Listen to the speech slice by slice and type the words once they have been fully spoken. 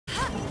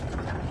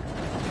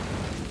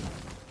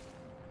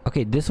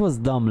Okay, this was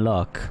dumb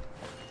luck,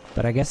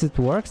 but I guess it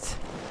worked.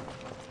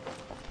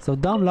 So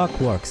dumb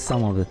luck works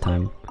some of the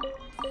time.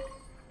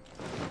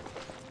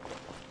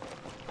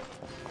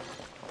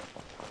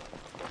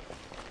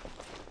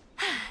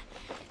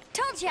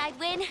 Told you I'd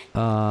win.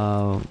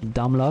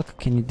 Dumb luck,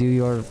 can you do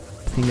your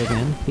thing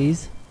again,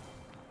 please?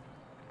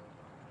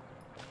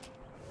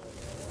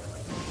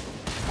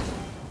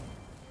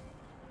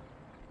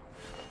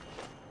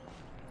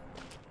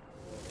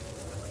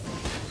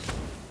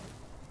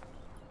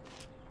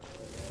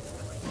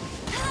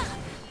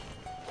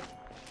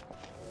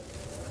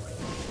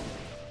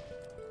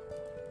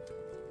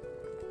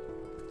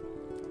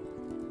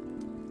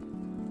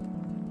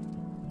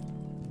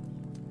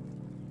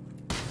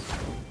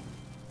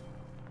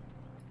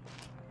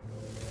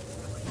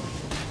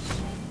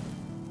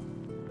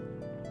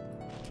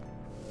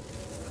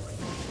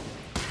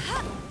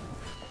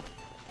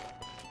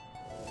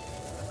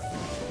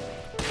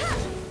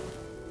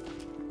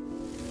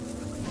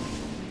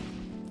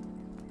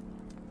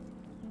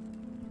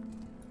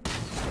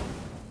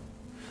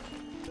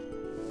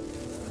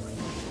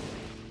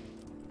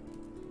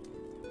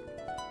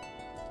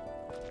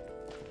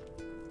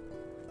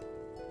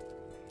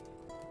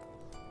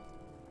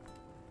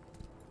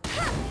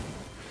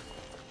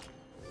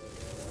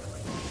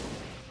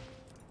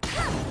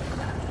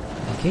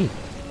 Okay.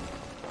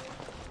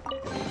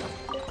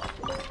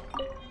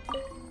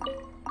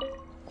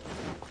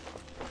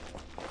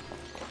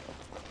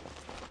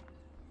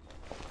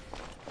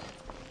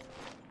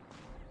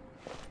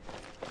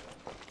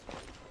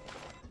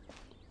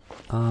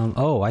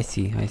 Oh, I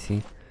see, I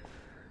see.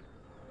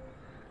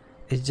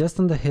 It's just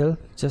on the hill,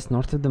 just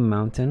north of the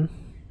mountain.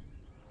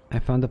 I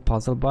found a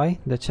puzzle by.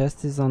 The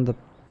chest is on the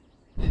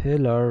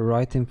pillar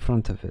right in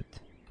front of it.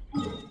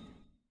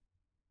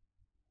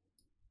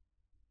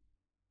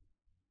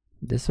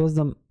 This was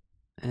the...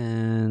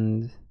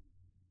 and...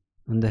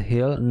 on the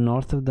hill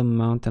north of the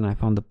mountain I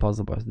found the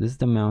puzzle box. This is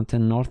the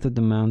mountain. North of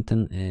the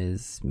mountain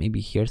is maybe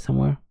here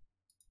somewhere.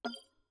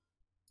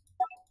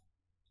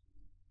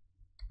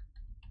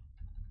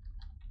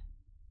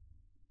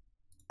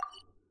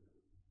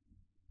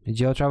 The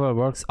geo travel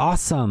works.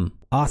 Awesome!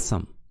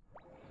 Awesome!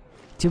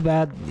 Too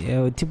bad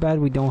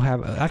we don't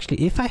have...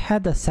 actually, if I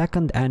had a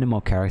second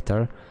animal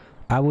character,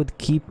 I would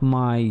keep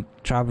my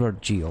traveler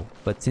geo.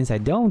 But since I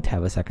don't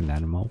have a second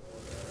animal,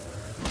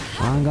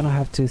 I'm gonna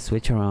have to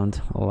switch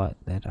around a lot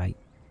that I...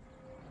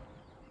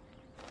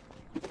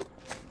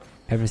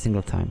 every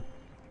single time.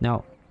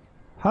 Now,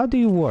 how do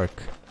you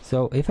work?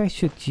 So if I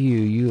shoot you,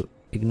 you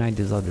ignite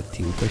these other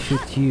two. If I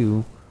shoot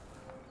you,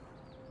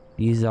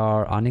 these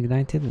are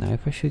unignited. Now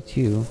if I shoot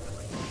you...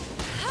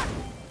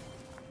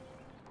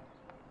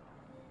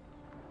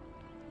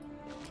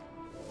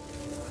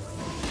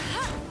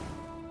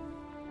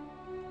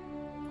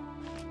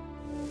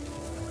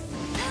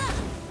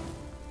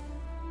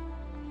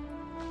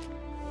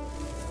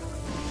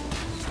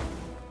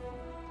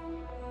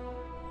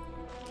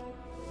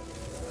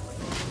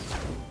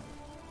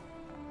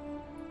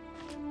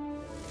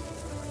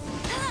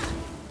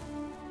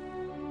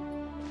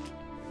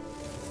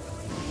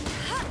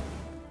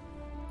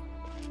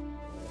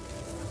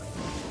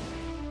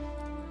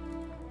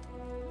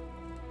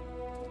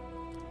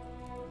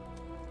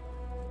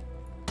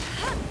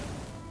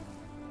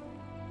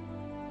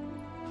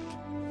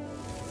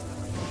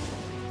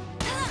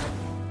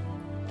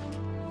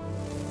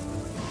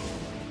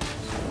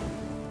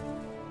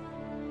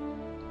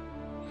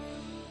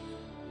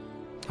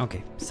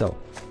 Okay, so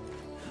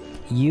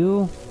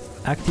you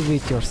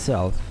activate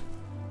yourself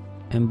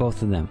in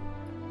both of them.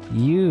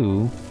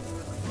 You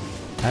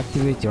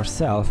activate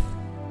yourself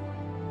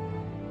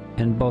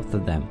in both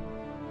of them.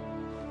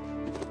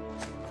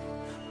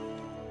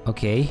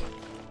 Okay,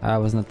 I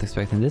was not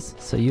expecting this.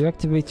 So you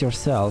activate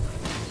yourself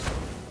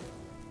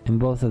in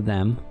both of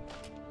them,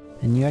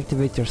 and you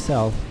activate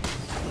yourself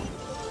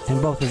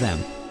in both of them.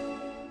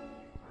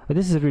 But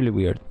this is really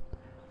weird.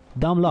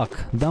 Dumb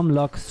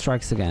luck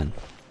strikes again.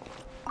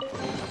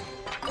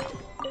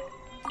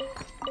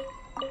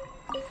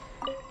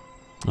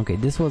 Okay,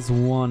 this was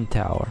one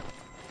tower.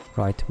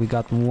 Right, we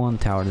got one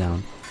tower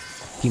down.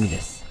 Give me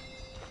this.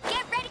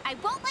 Get ready, I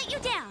won't let you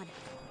down.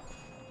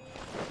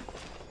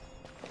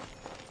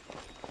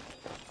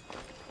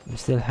 We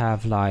still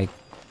have like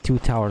 2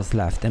 towers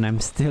left, and I'm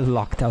still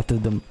locked out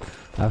of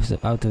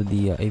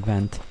the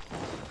event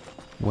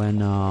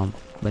when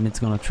it's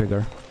gonna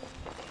trigger.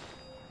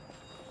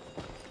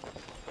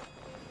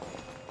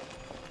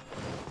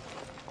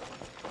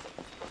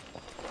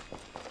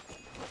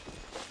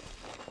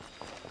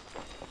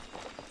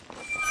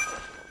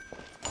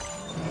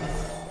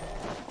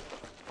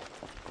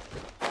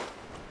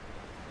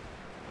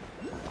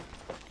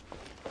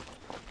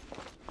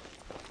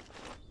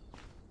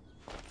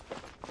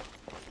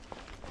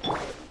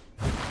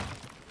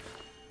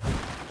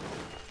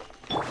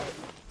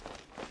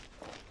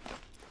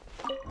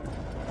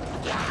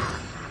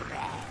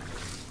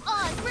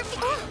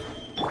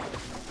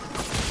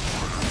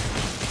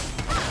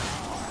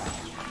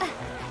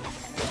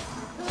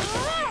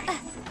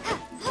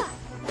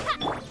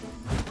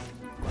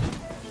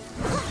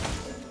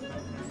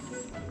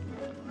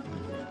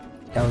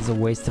 was a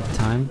waste of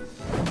time.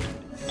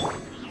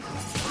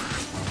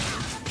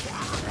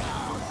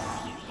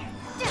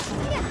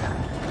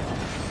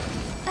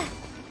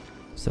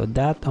 So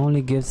that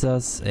only gives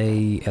us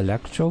a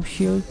electro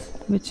shield,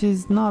 which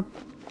is not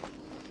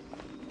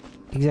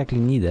exactly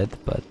needed,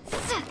 but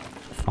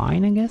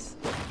fine, I guess.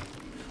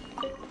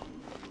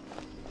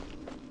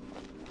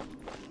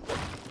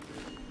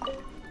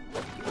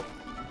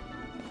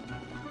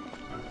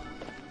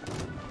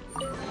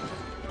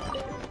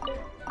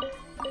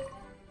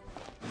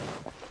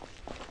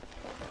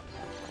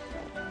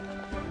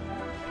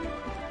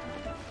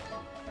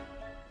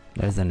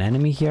 There's an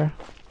enemy here.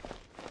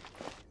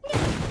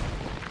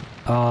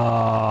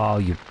 Oh,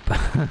 you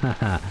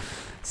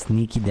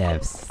sneaky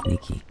devs,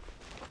 sneaky.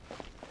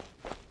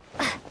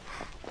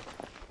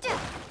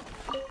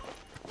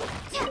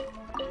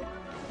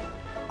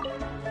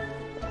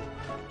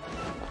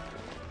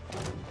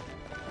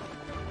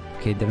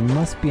 Okay, there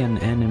must be an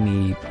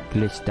enemy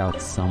glitched out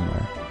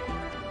somewhere.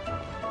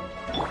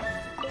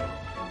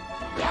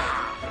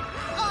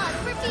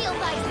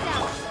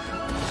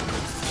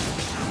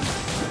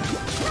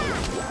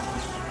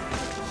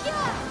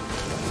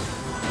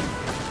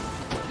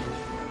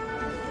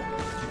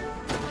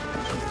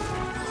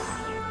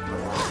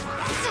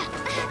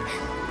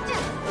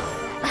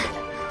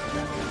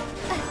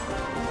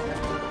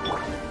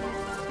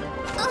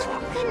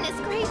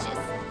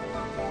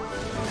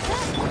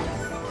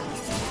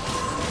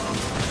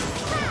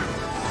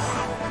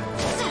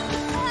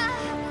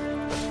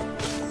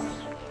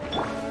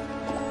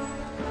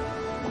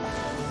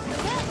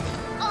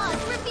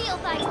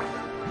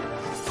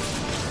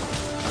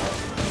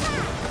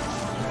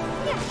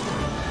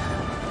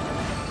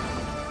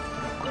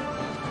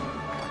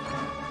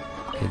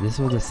 This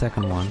was the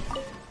second one.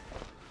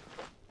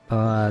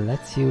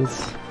 Let's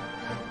use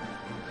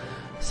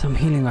some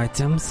healing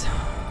items.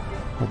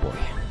 Oh boy.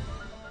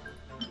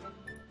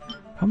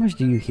 How much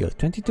do you heal?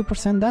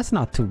 22%? That's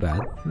not too bad.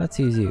 Let's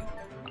use you.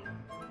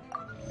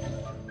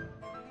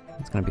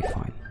 It's gonna be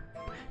fine.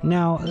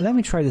 Now, let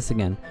me try this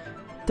again.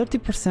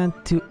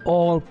 30% to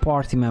all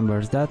party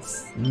members.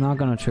 That's not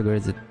gonna trigger,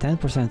 is it?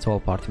 10% to all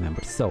party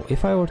members. So,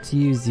 if I were to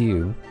use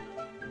you,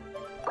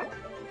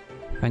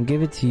 if I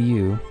give it to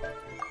you,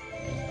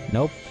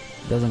 nope,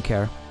 doesn't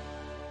care.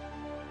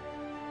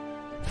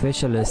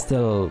 Facial is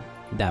still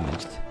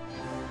damaged.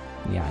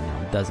 Yeah,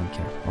 no, doesn't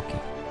care.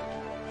 Okay.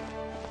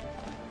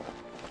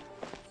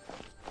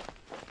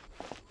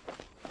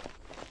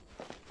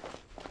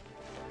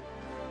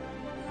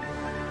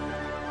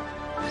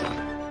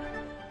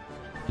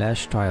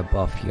 Let's try a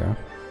buff here.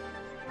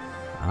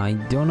 I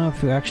don't know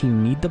if you actually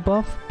need the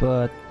buff,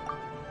 but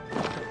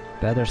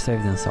better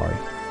safe than sorry.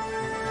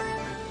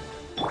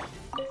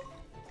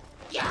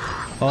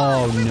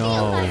 Oh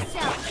no.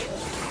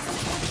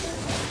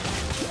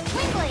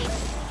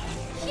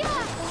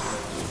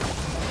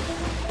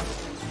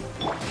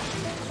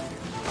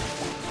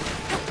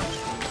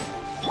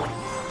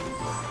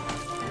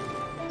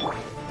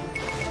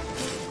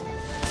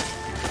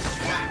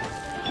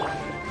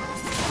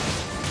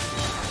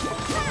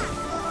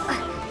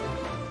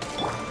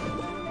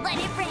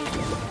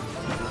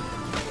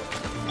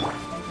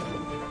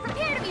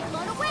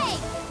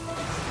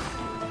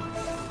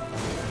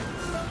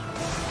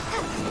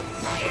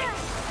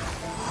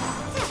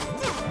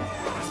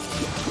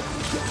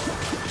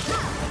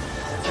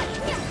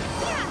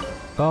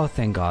 Oh,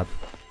 thank God.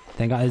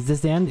 Thank God. Is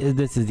this the end?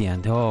 This is the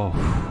end. Oh,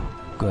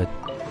 good.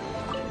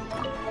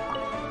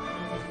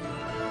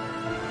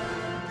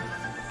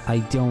 I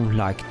don't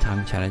like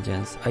time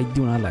challenges. I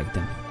do not like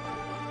them.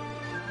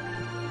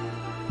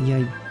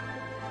 Yeah,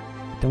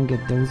 I don't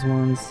get those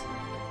ones.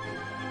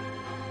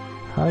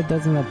 How it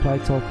doesn't apply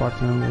to all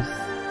party members?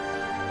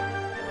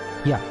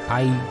 Yeah,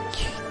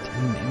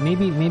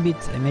 maybe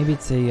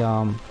it's a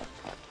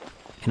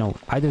you know,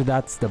 either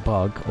that's the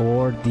bug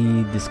or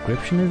the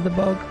description is the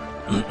bug.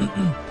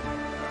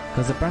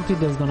 Because apparently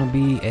there's gonna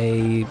be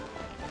a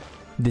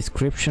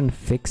description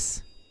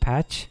fix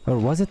patch, or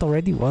was it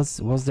already? Was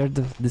there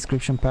the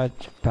description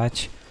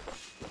patch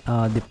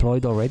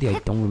deployed already? I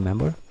don't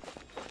remember,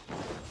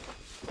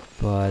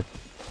 but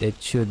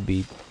it should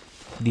be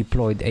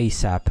deployed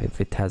ASAP if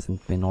it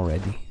hasn't been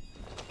already.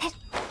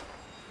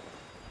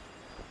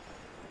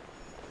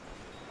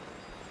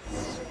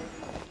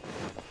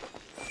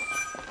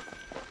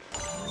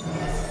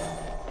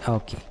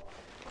 Okay.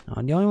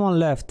 Now the only one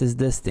left is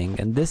this thing,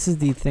 and this is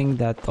the thing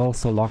that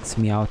also locks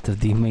me out of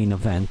the main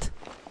event.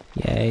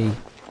 Yay.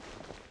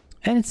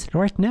 And it's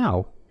right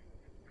now.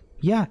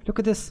 Yeah, look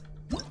at this.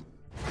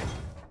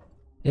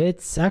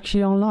 It's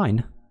actually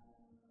online.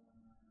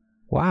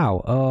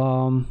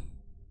 Wow.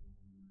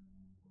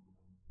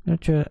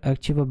 To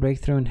achieve a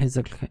breakthrough in his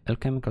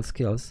alchemical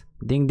skills.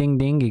 Ding ding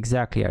ding,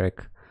 exactly,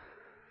 Eric.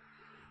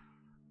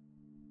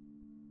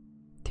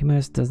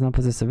 Timas does not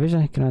possess a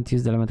vision. He cannot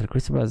use the elemental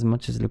crucible as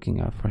much as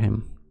looking out for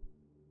him.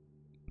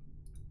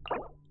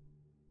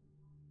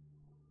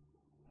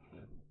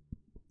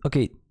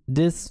 Okay,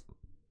 this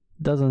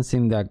doesn't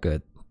seem that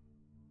good.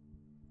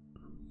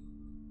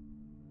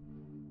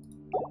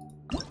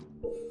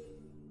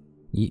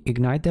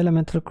 Ignite the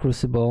elemental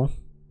crucible.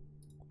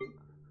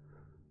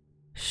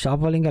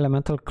 Shoveling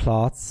elemental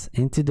clots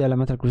into the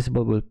elemental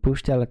crucible will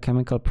push the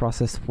alchemical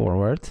process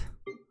forward.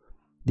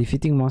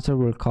 Defeating monster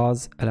will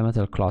cause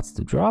elemental clots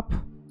to drop.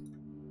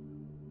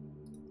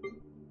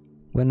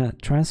 When a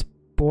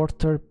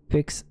transporter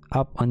picks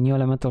up a new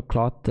elemental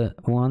clot, the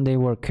one they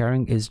were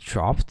carrying is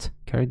dropped.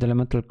 Carried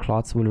elemental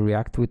clots will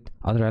react with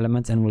other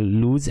elements and will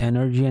lose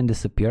energy and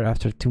disappear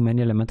after too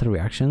many elemental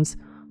reactions.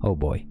 Oh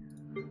boy.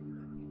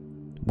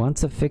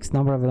 Once a fixed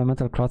number of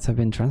elemental clots have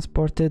been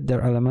transported,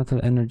 their elemental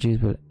energies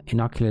will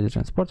inoculate the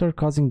transporter,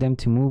 causing them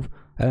to move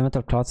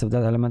elemental clots of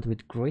that element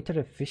with greater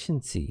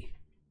efficiency.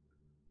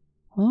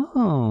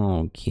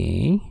 Oh,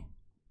 okay.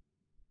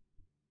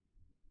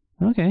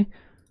 Okay.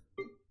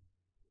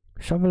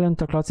 Shove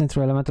elemental clots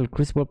into elemental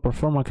crucible,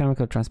 perform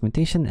alchemical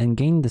transmutation, and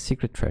gain the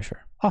secret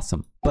treasure.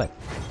 Awesome. But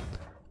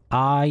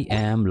I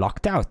am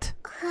locked out.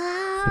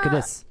 Look at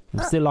this.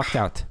 I'm still locked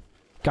out.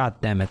 God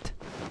damn it.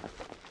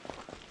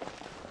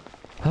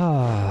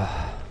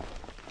 Ah.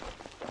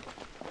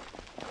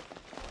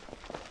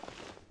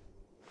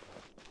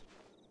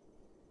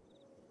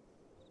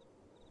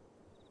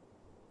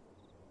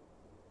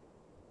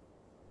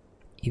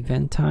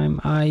 Event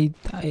time. I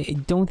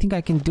don't think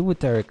I can do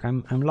it, Eric.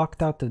 I'm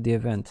locked out of the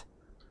event.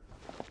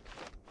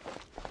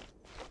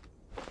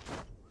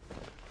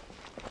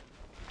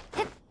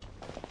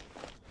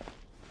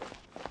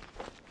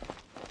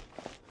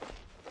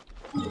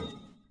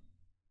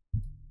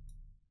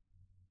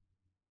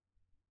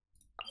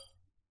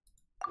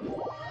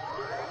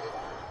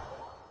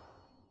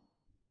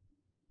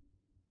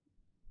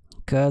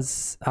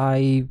 Because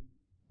I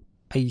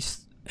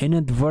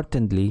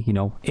inadvertently,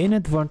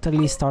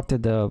 inadvertently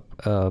started a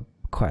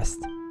quest.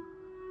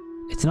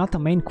 It's not a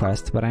main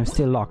quest, but I'm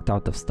still locked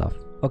out of stuff.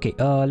 Okay,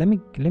 let me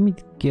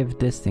give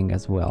this thing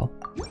as well.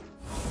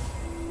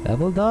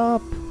 Leveled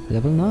up,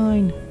 level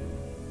 9.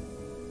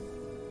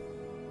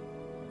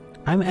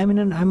 I'm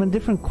in a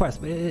different quest,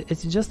 but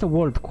it's just a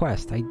world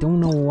quest. I don't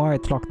know why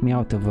it locked me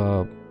out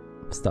of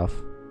stuff.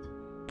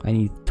 I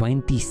need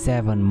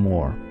 27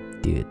 more,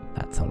 dude.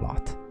 That's a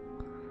lot.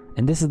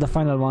 And this is the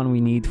final one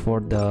we need for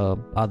the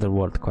other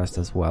world quest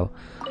as well.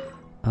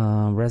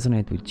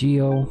 Resonate with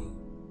Geo.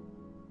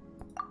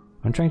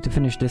 I'm trying to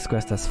finish this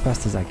quest as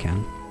fast as I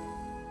can.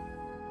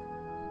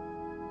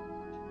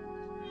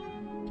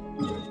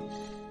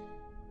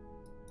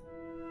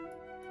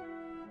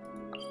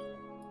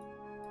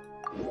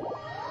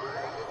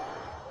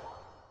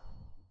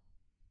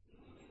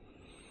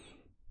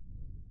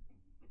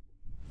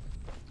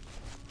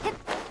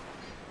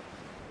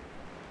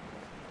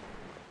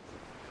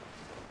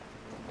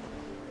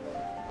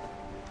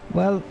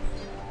 Well,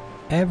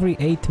 every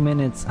 8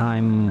 minutes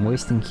I'm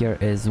wasting here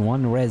is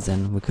 1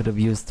 resin we could have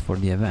used for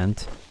the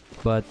event,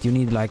 but you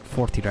need like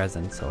 40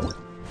 resin, so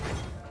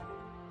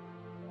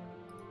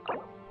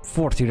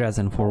 40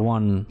 resin for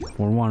one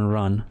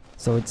run,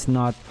 so it's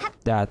not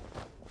that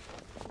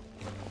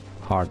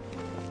hard.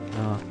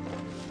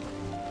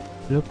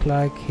 Look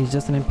like he's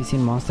just an NPC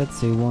in Mondstadt,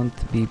 so he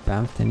won't be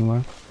bamfed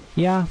anywhere.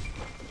 Yeah,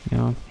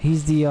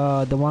 he's the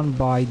one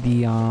by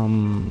the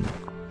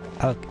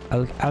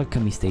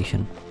alchemy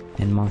station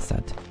in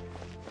Mondstadt.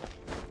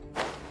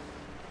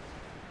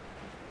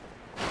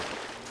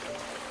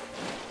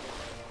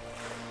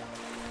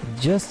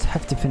 Just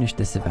have to finish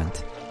this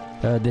event,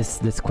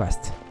 this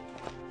quest.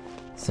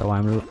 So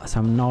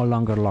I'm no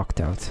longer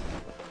locked out.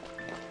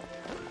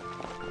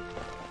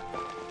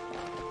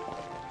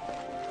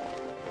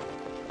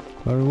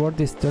 Our reward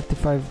is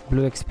 35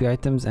 blue XP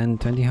items and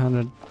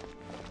 2000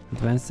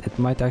 advance. It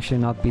might actually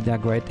not be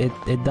that great.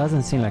 It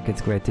doesn't seem like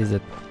it's great, is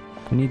it?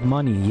 We need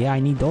money. Yeah, I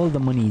need all the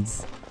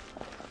monies.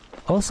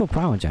 Also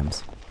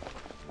primogems.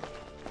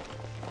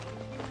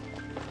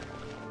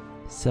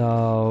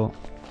 So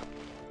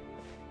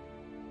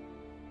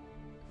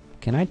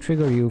can I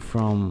trigger you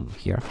from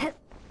here?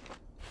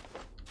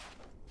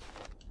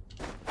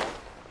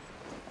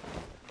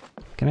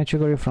 Can I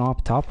trigger you from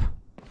up top?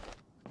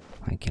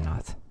 I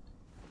cannot.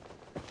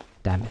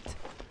 Damn it.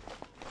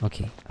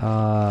 Okay,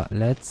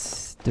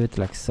 let's do it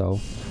like so.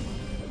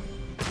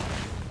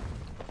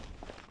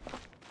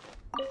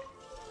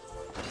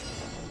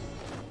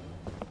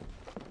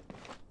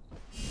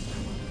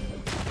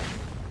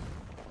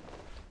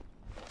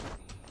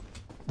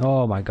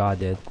 Oh my god,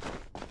 dude.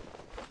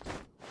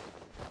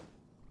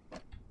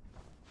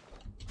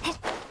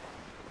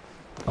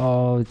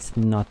 Oh, it's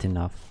not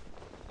enough.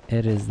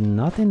 It is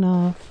not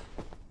enough.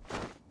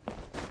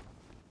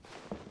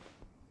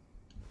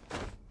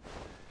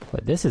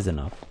 But this is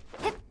enough.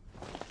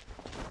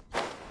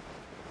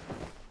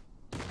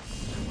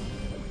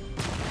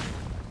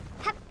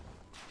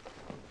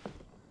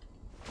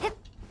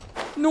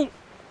 No!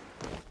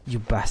 You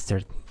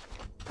bastard.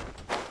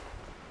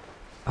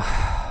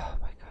 Oh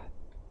my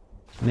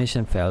god.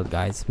 Mission failed,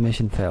 guys.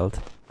 Mission failed.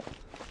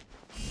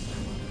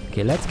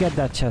 Okay, let's get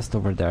that chest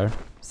over there,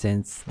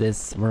 since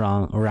this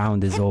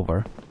round is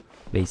over,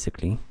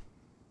 basically.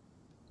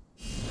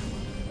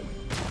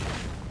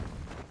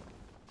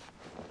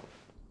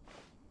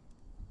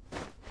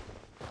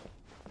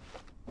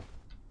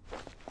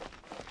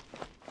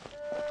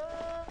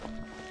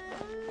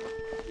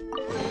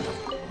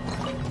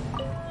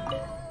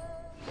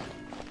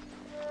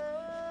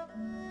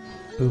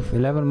 Oof,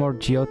 11 more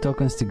Geo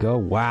tokens to go.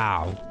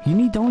 Wow. You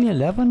need only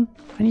 11?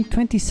 I need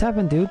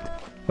 27, dude.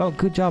 Well,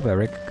 good job,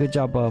 Eric. Good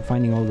job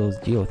finding all those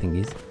Geo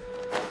thingies.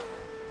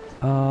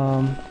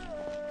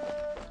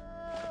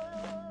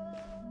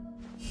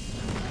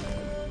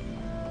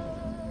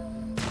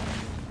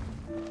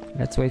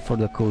 Let's wait for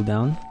the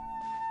cooldown.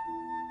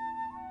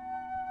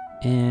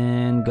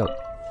 And go.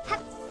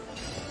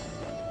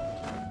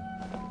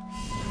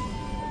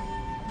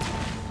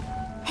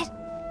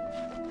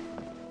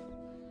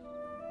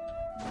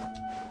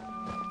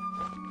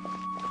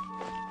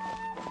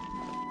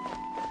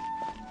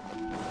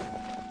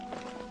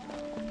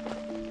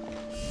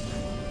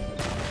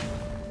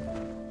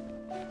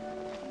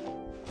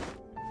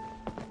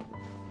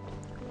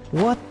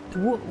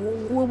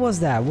 What was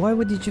that? Why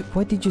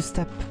did you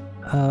step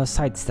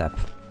sidestep?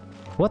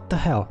 What the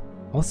hell?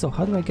 Also,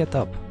 how do I get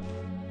up?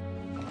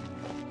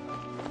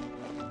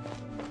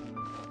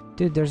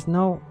 Dude, there's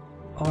no...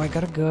 Oh, I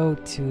gotta go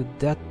to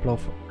that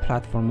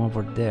platform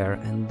over there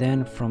and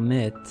then from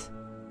it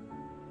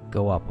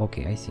go up.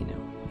 Okay, I see now.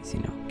 I see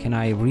now. Can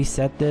I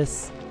reset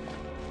this?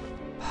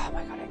 Oh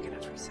my god, I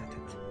cannot reset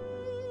it.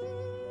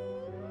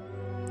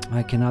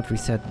 I cannot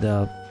reset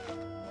the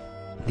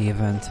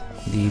event,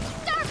 the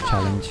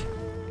challenge.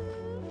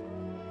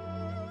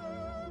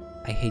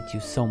 I hate you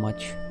so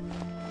much.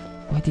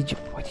 Why did you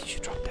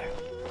drop there?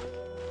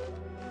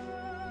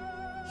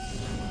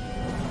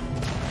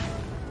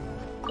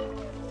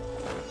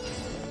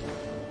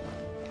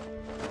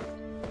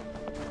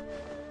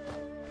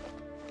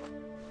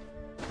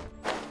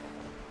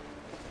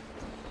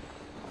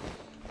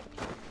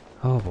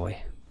 Oh boy.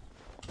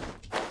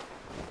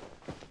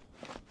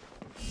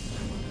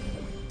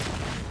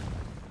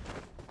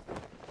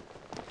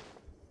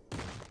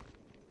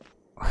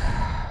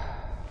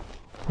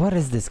 What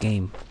is this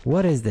game?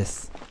 What is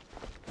this?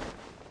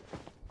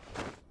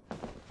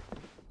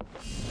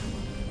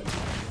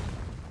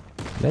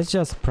 Let's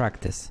just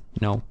practice.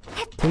 No.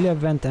 Till the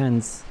event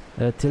ends,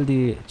 till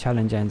the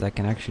challenge ends, I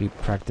can actually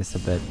practice a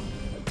bit.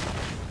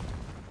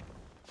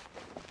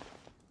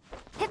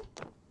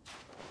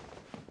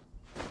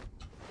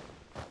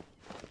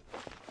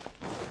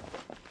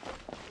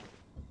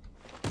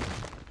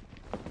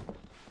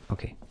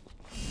 Okay.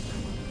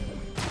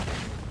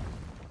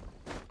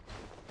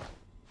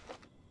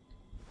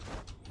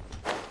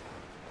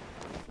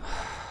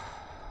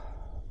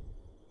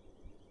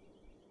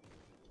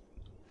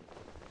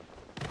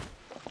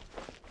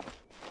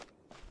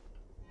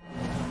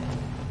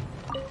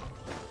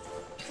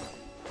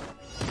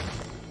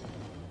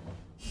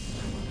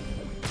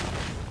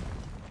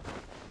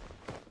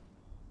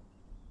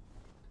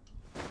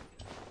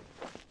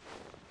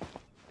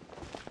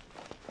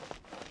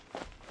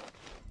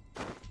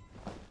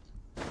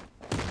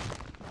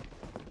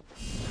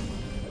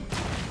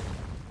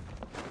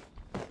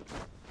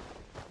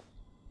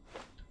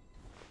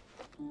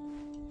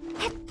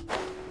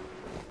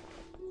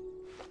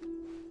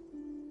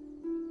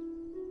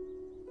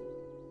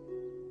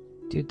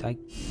 Dude, I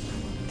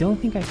don't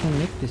think I can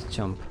make this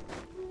jump.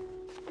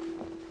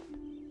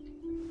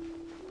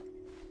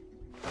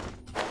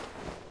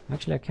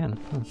 Actually, I can.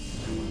 Huh.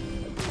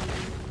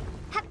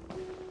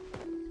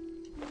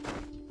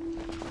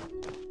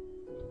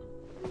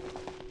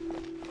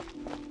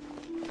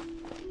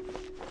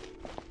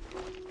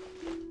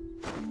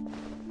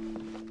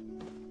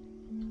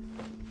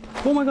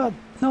 Oh my god,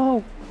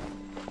 no!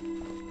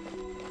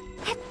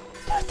 Do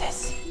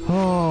this.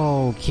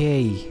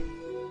 Okay.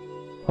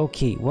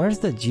 Okay, where's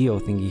the Geo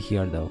thingy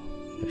here though?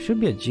 There should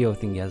be a Geo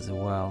thingy as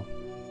well.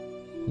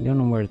 I don't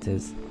know where it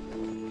is.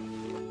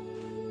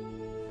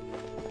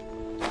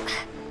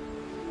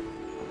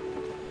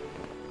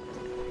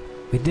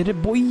 We did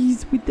it,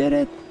 boys! We did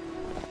it!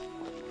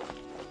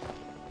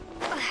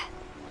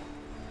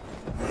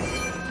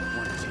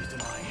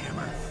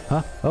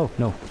 Huh? Oh,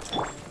 no.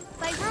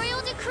 By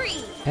royal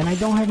decree. And I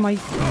don't have my...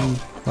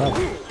 well...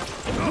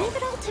 Leave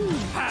it all to me.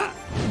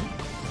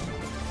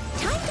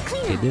 Time to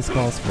clean Okay, up. this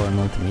calls for an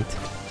ultimate.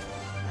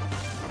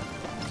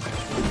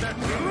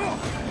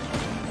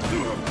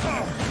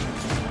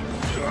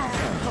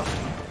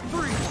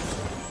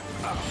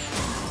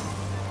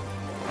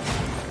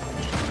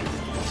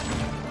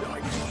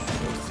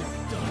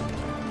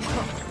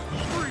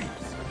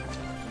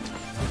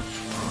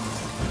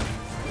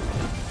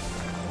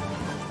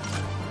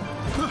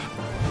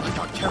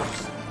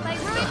 By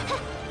royal...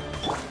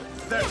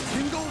 That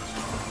tingle?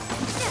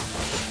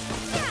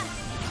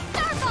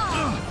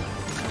 Starball!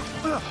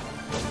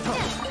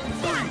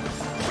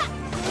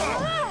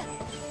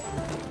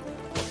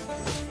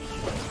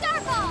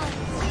 Starball!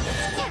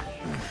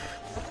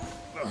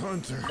 The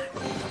hunter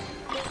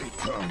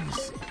becomes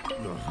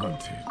the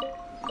hunted.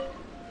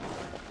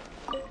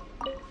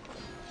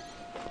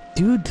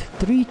 Dude,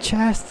 3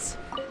 chests!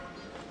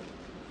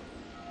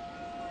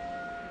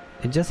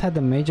 I just had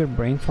a major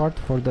brain fart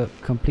for the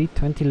complete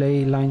 20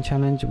 ley line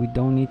challenge. We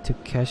don't need to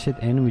cash it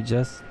in, we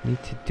just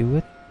need to do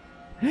it.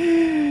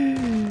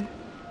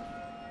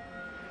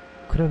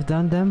 Could have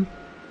done them.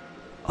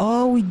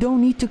 Oh, we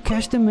don't need to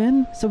cash them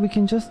in, so we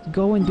can just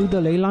go and do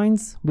the ley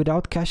lines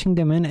without cashing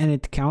them in, and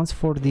it counts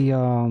for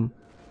the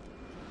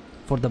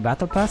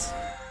battle pass.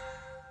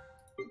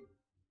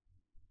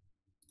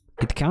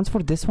 It counts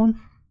for this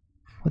one.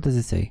 What does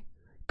it say?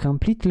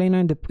 Complete ley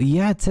line.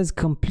 Yeah, it says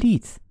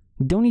complete.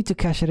 You don't need to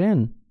cash it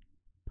in.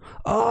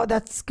 Oh,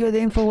 that's good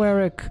info,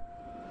 Eric.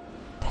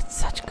 That's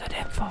such good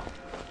info.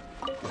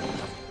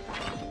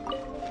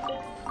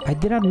 I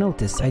didn't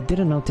notice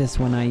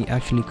when I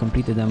actually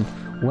completed them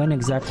when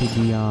exactly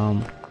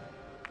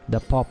the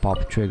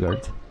pop-up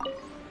triggered.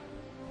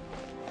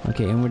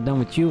 Okay, and we're done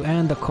with you,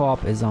 and the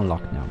co-op is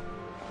unlocked now.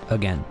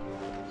 Again.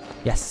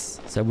 Yes,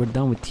 so we're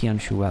done with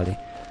Tianqiu Valley.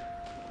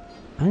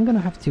 I'm gonna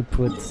have to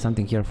put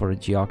something here for a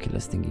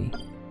Geoculus thingy.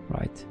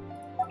 Right.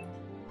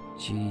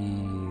 Geoculus.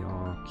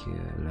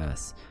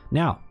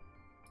 Now,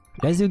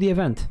 let's do the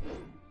event.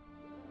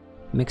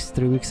 Mixed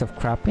 3 weeks of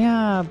crap.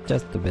 Yeah,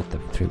 just a bit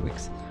of 3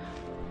 weeks.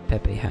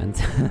 Pepe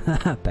hands.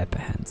 Pepe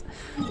hands.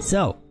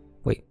 So,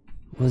 wait,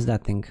 what's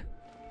that thing?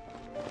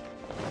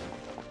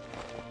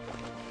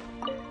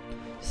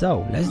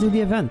 So, let's do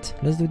the event.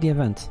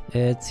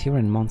 It's here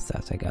in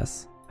Mondstadt, I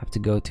guess. Have to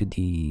go to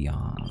the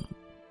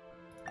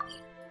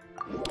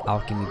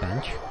alchemy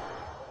bench.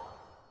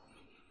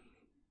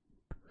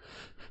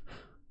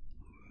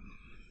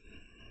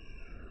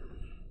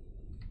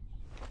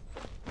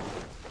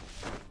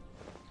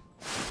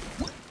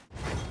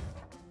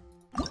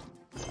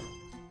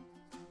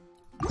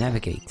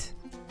 Navigate.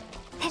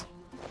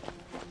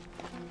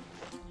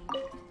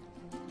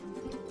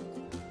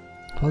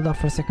 Hold up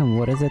for a second,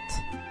 what is it?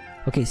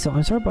 Okay, so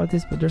I'm sorry about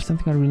this, but there's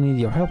something I really need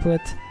your help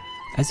with.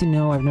 As you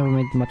know, I've never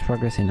made much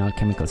progress in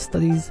alchemical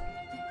studies.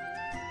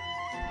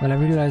 Well, I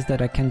realized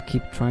that I can't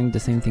keep trying the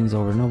same things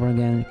over and over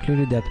again.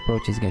 Clearly that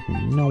approach is getting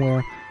me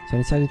nowhere, so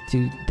I decided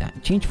to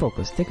change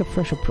focus, take a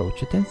fresh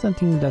approach, attempt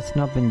something that's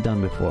not been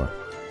done before.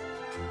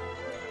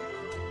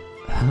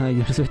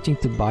 You're switching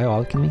to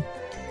bioalchemy?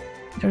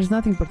 There's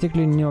nothing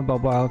particularly new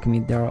about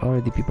bioalchemy, there are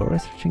already people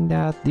researching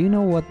that. Do you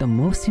know what the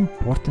most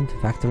important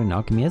factor in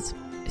alchemy is?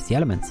 It's the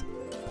elements.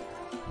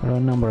 There are a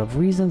number of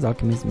reasons.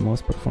 Alchemy is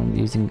most performed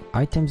using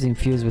items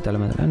infused with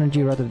elemental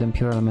energy rather than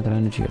pure elemental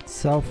energy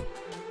itself.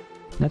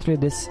 Naturally,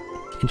 this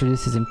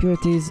introduces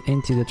impurities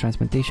into the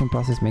transmutation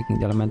process, making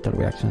the elemental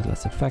reactions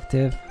less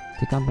effective.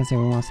 To compensate,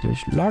 we must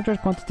use larger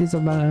quantities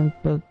of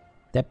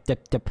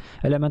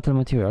elemental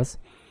materials.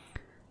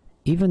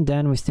 Even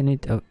then, we still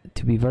need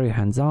to be very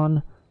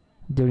hands-on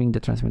during the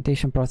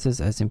transmutation process,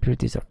 as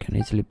impurities can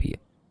easily be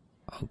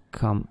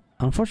overcome.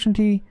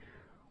 Unfortunately,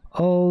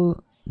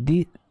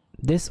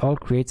 this all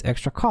creates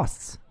extra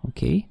costs.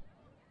 Okay,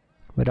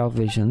 without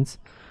visions.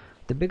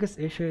 The biggest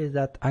issue is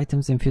that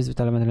items infused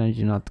with elemental energy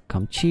do not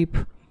come cheap.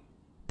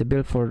 The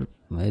bill for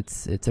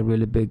it's a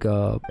really big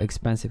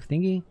expensive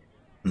thingy.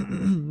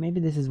 Maybe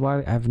this is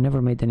why I've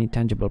never made any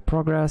tangible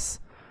progress.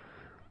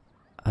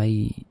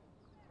 I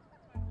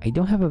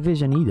don't have a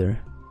vision either.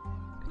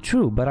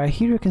 True, but I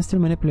hear you can still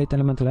manipulate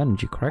elemental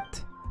energy,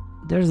 correct?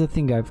 There's a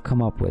thing I've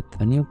come up with,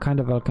 a new kind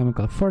of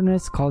alchemical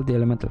furnace called the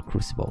elemental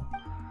crucible.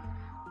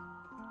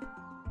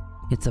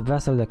 It's a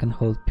vessel that can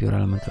hold pure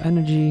elemental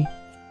energy.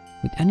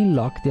 With any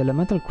luck, the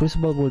elemental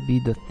crucible will be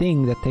the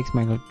thing that takes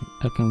my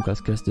alchemical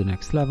skills to the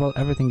next level.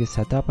 Everything is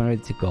set up and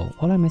ready to go.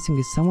 All I'm missing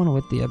is someone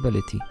with the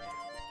ability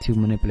to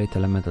manipulate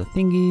elemental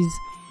thingies.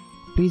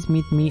 Please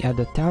meet me at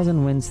the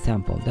Thousand Winds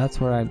Temple. That's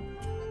where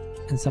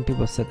and some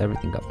people set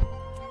everything up.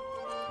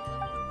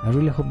 I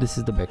really hope this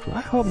is the breakthrough.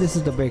 I hope this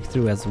is the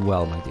breakthrough as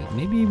well, my dude.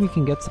 Maybe we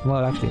can get some,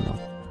 well, actually no.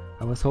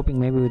 I was hoping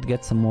maybe we'd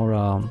get some more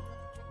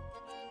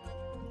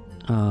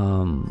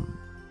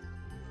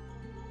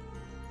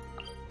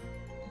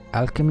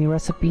alchemy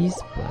recipes,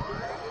 but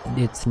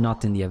it's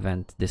not in the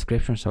event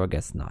description, so I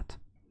guess not.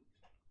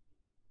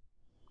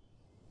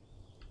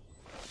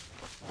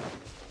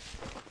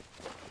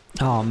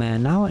 Oh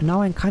man, now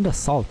I'm kind of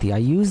salty. I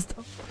used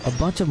a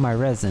bunch of my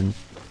resin.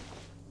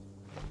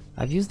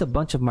 I've used a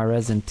bunch of my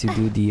resin to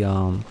do the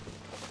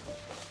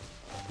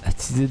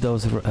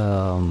those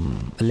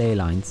ley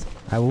lines.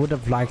 I would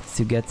have liked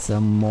to get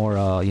some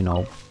more you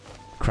know,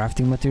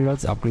 crafting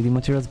materials, upgrading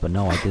materials, but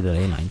no, I did the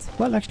ley lines.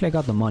 Well, actually I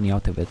got the money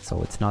out of it,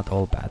 so it's not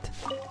all bad.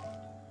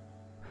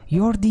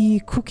 You're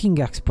the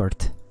cooking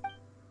expert.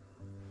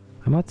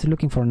 I'm out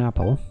looking for an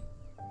apple.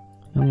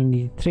 I only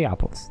need 3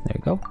 apples. There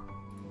you go.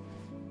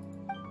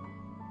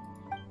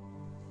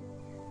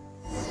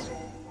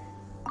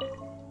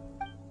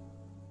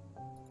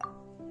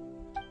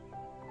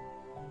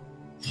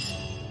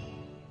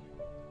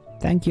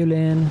 Thank you,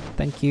 Lynn.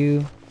 Thank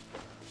you.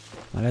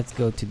 Now let's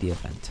go to the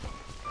event.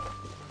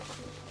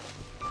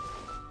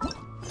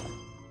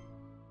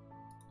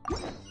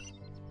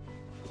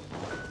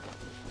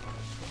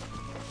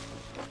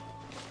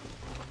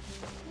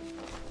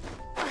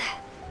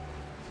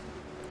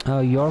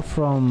 You're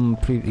from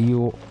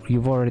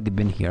you've already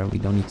been here. We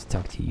don't need to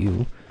talk to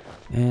you.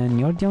 And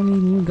you're the only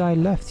new guy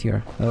left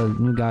here.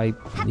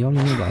 The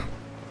only new guy.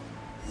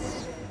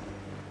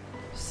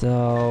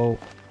 So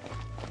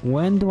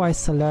when do I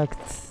select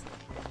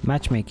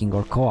matchmaking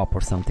or co-op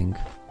or something?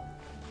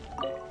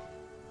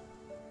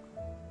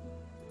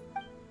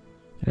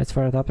 Let's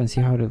fire it up and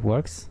see how it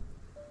works.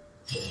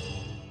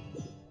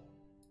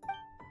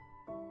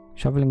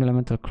 Shoveling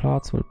elemental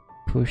clouds will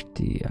push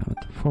the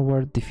elemental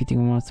forward. Defeating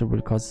a monster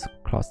will cause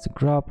clouds to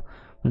drop.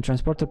 When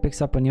transporter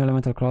picks up a new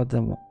elemental cloud,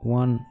 the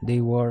one they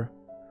were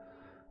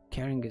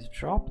carrying is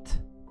dropped.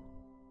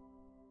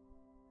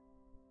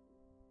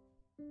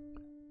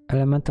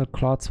 Elemental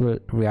clouds will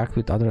react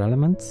with other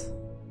elements.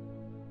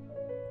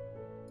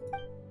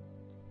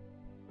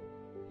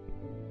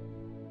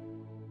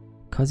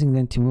 Causing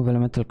them to move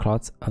elemental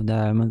clouds of the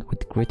element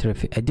with greater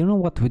efficiency. I don't know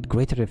what with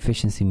greater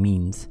efficiency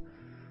means.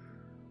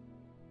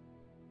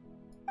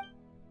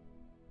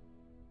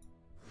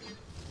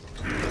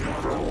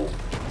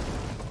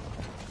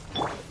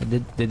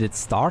 Did it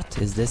start?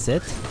 Is this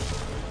it?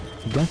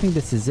 I don't think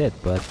this is it,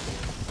 but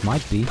it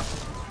might be.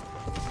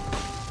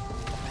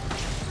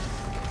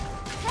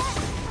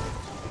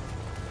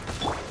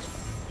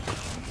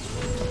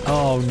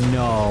 Oh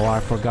no,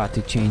 I forgot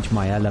to change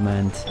my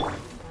element.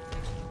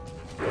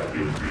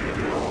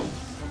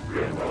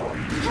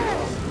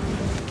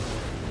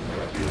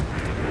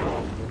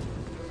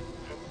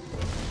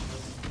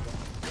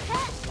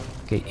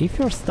 Okay, if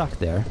you're stuck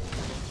there,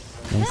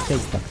 then stay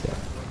stuck there.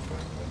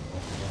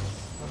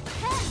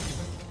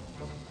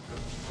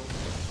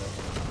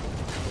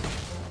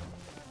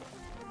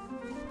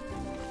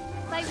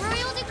 By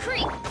royal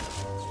decree.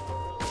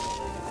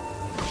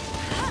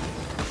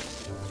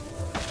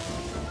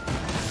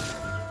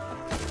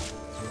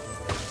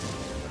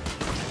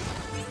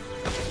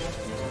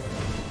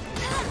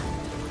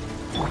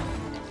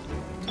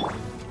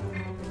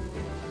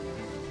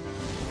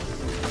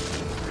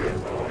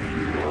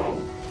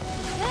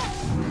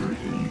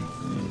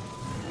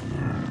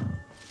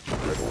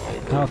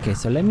 Okay,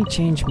 so let me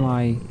change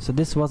my... So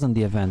this wasn't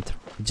the event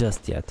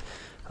just yet.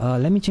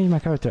 Let me change my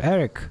character,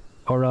 Eric.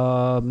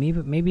 Or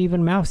maybe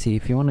even Mousy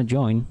if you want to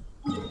join.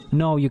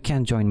 No, you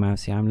can't join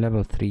Mousy. I'm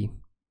level 3.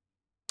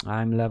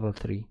 I'm level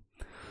 3.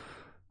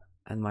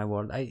 And my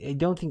word, I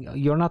don't think...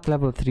 You're not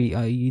level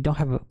 3. You don't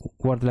have a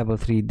word level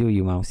 3, do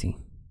you, Mousy?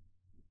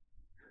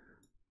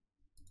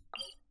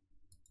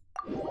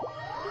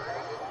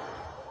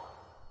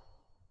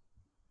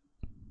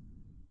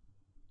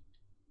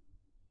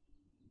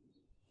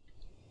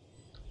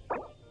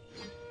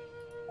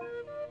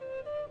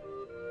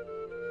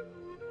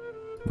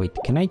 Wait,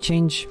 can I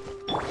change?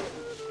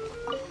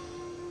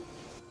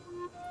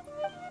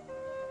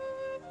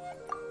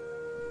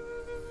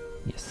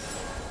 Yes.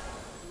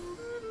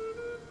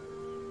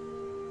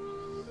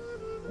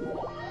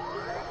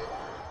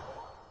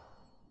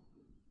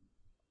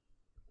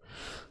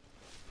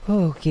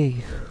 Okay.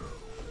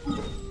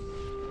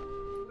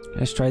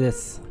 Let's try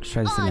this. Let's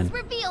try this again.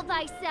 Reveal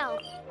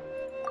thyself.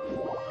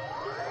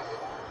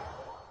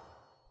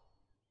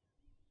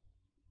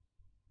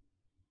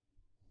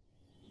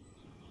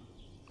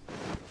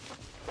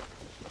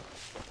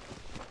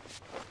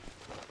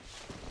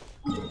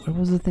 Where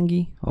was the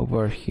thingy?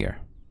 Over here.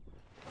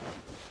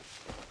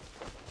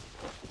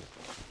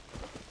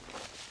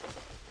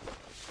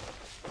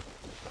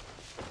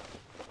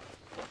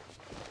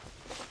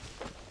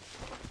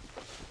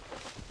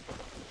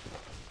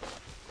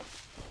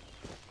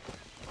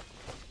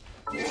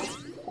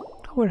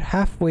 We're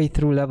halfway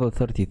through level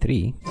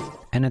 33,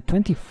 and at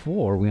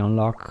 24 we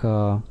unlock...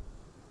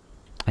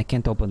 I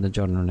can't open the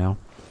journal now.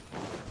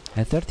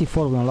 At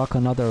 34 we unlock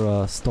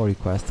another story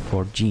quest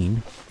for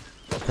Jean,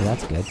 so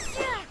that's good.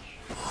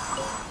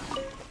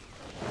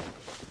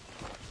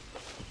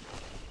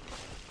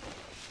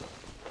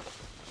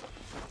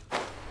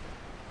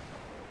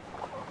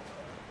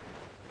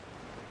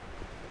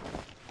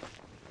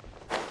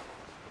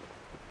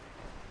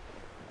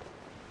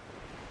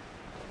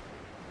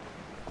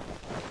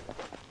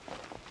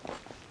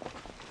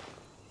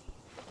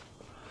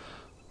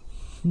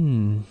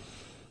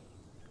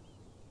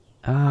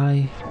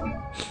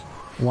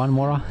 One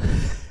more.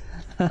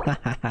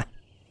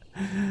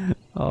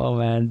 Oh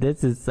man,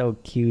 this is so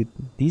cute.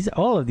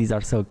 All of these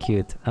are so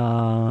cute.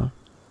 You're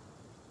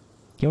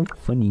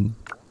funny.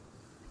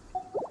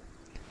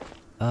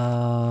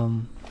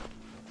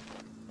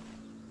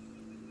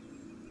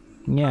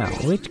 Yeah,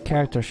 which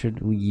character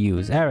should we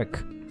use? Eric,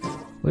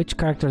 which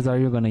characters are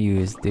you gonna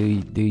use?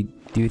 Do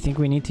you think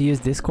we need to use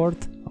Discord,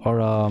 or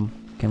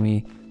can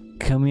we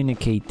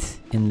communicate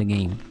in the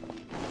game?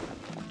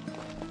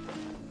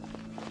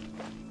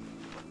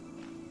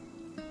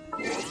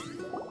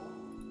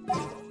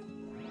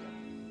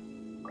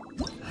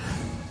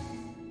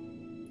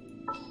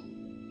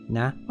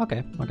 Nah,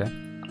 okay.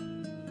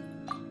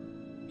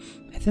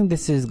 I think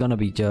this is gonna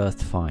be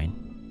just fine.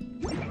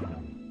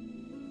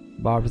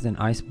 Barbs and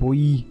Ice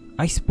Boy.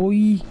 Ice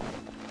Boy!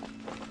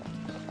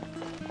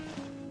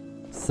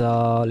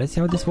 So, let's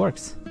see how this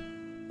works.